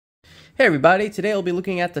Hey everybody, today I'll be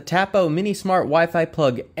looking at the Tapo Mini Smart Wi-Fi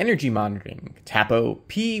Plug Energy Monitoring, Tapo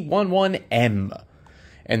P110M.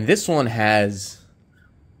 And this one has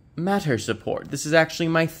Matter support. This is actually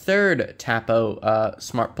my third Tapo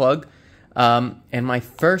smart plug and my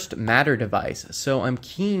first Matter device. So I'm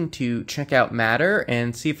keen to check out Matter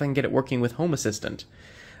and see if I can get it working with Home Assistant.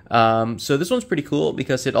 So this one's pretty cool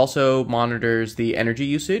because it also monitors the energy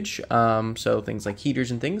usage. So things like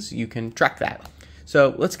heaters and things, you can track that.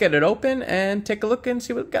 So let's get it open and take a look and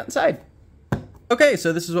see what we've got inside. Okay,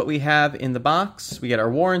 so this is what we have in the box. We get our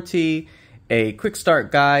warranty, a quick start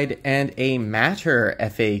guide, and a Matter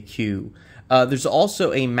FAQ. There's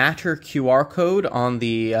also a Matter QR code on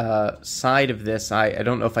the side of this. I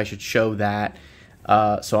don't know if I should show that,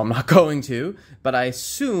 so I'm not going to, but I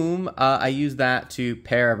assume I use that to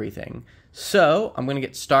pair everything. So I'm going to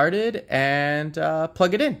get started and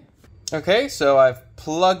plug it in. Okay, so I've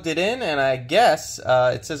plugged it in, and I guess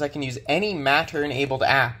it says I can use any Matter-enabled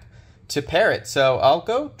app to pair it. So I'll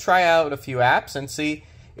go try out a few apps and see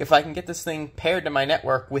if I can get this thing paired to my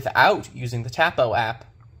network without using the Tapo app.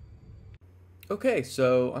 Okay,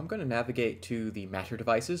 so I'm going to navigate to the Matter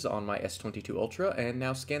devices on my S22 Ultra and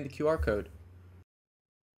now scan the QR code.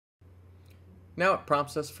 Now it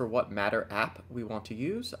prompts us for what Matter app we want to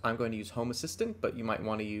use. I'm going to use Home Assistant, but you might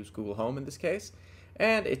want to use Google Home in this case.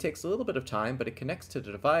 And it takes a little bit of time, but it connects to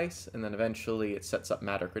the device, and then eventually it sets up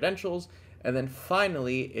Matter credentials, and then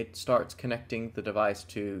finally it starts connecting the device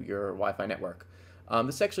to your Wi-Fi network.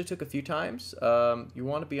 This actually took a few times. You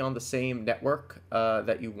want to be on the same network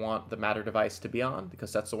that you want the Matter device to be on,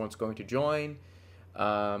 because that's the one that's going to join.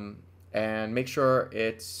 And make sure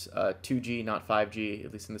it's 2G, not 5G,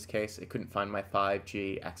 at least in this case. It couldn't find my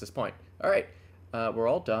 5G access point. All right. We're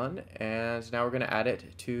all done, and now we're going to add it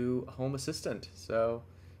to Home Assistant. So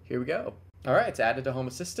here we go. All right, it's added to Home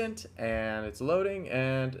Assistant, and it's loading,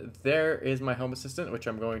 and there is my Home Assistant, which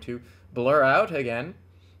I'm going to blur out again,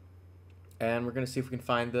 and we're going to see if we can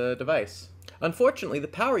find the device. Unfortunately, the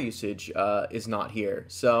power usage is not here,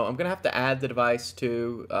 so I'm going to have to add the device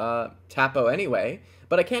to Tapo anyway,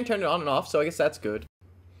 but I can turn it on and off, so I guess that's good.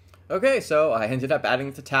 Okay, so I ended up adding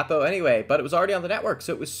it to Tapo anyway, but it was already on the network,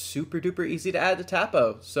 so it was super duper easy to add to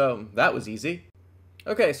Tapo, so that was easy.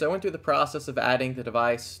 Okay, so I went through the process of adding the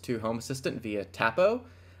device to Home Assistant via Tapo.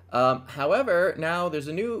 However, now there's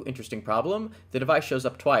a new interesting problem. The device shows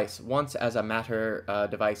up twice, once as a Matter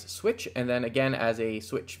device switch, and then again as a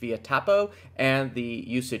switch via Tapo, and the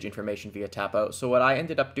usage information via Tapo. So what I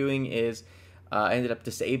ended up doing is I ended up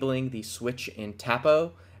disabling the switch in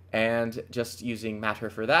Tapo, and just using Matter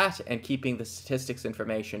for that, and keeping the statistics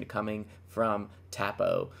information coming from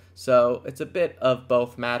Tapo. So it's a bit of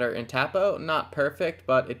both Matter and Tapo. Not perfect,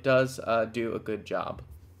 but it does do a good job.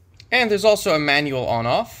 And there's also a manual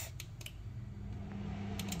on-off,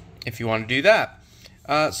 if you want to do that.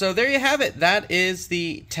 So there you have it. That is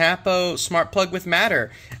the Tapo smart plug with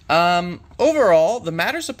Matter. Overall, the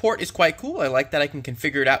Matter support is quite cool. I like that I can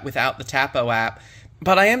configure it out without the Tapo app.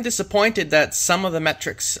 But I am disappointed that some of the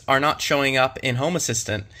metrics are not showing up in Home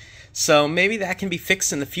Assistant. So maybe that can be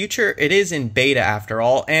fixed in the future. It is in beta after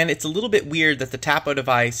all, and it's a little bit weird that the Tapo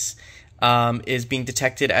device is being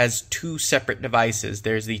detected as two separate devices.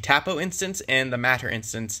 There's the Tapo instance and the Matter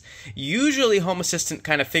instance. Usually Home Assistant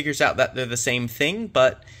kind of figures out that they're the same thing,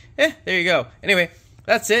 but there you go. Anyway,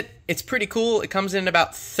 that's it. It's pretty cool. It comes in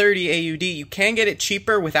about 30 AUD. You can get it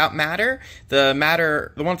cheaper without Matter. The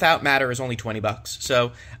one without Matter is only 20 bucks.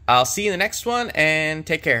 So I'll see you in the next one, and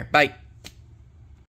take care. Bye.